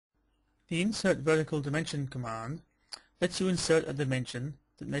The Insert Vertical Dimension command lets you insert a dimension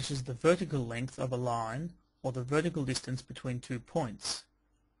that measures the vertical length of a line or the vertical distance between 2 points.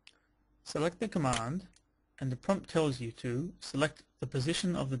 Select the command and the prompt tells you to select the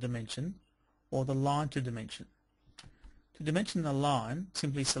position of the dimension or the line to dimension. To dimension a line,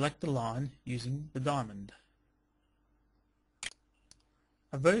 simply select the line using the diamond.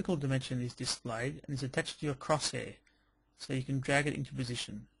 A vertical dimension is displayed and is attached to your crosshair, so you can drag it into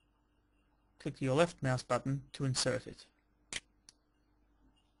position. Click your left mouse button to insert it.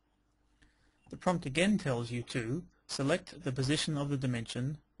 The prompt again tells you to select the position of the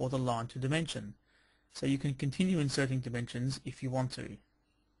dimension or the line to dimension, so you can continue inserting dimensions if you want to.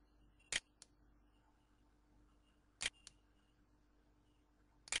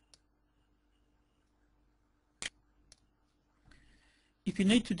 If you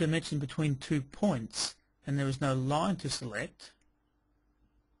need to dimension between 2 points and there is no line to select,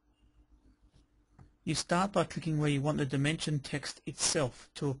 you start by clicking where you want the dimension text itself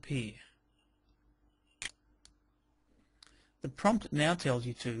to appear. The prompt now tells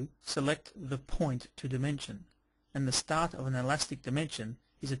you to select the point to dimension, and the start of an elastic dimension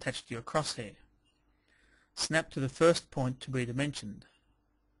is attached to your crosshair. Snap to the first point to be dimensioned.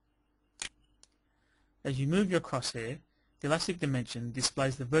 As you move your crosshair, the elastic dimension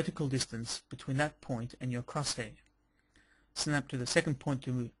displays the vertical distance between that point and your crosshair. Snap to the second point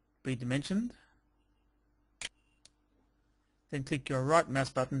to be dimensioned, then click your right mouse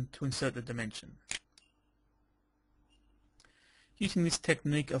button to insert the dimension. Using this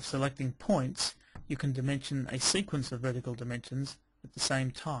technique of selecting points, you can dimension a sequence of vertical dimensions at the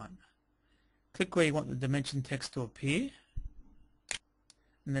same time. Click where you want the dimension text to appear,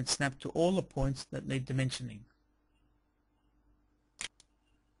 and then snap to all the points that need dimensioning.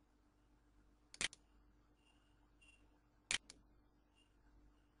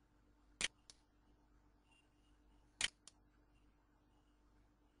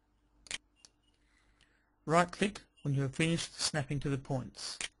 Right-click when you have finished snapping to the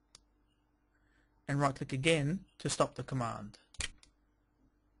points, and right-click again to stop the command.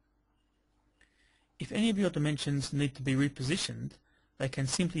 If any of your dimensions need to be repositioned, they can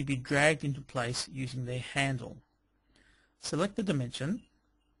simply be dragged into place using their handle. Select the dimension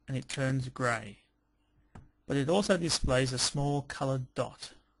and it turns grey, but it also displays a small coloured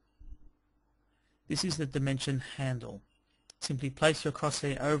dot. This is the dimension handle. Simply place your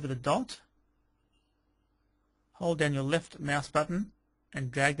crosshair over the dot, hold down your left mouse button and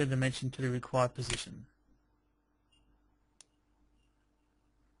drag the dimension to the required position.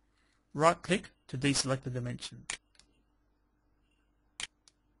 Right-click to deselect the dimension.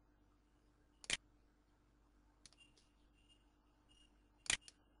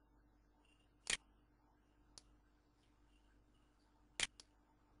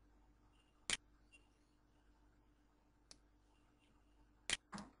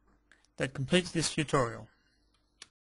 That completes this tutorial.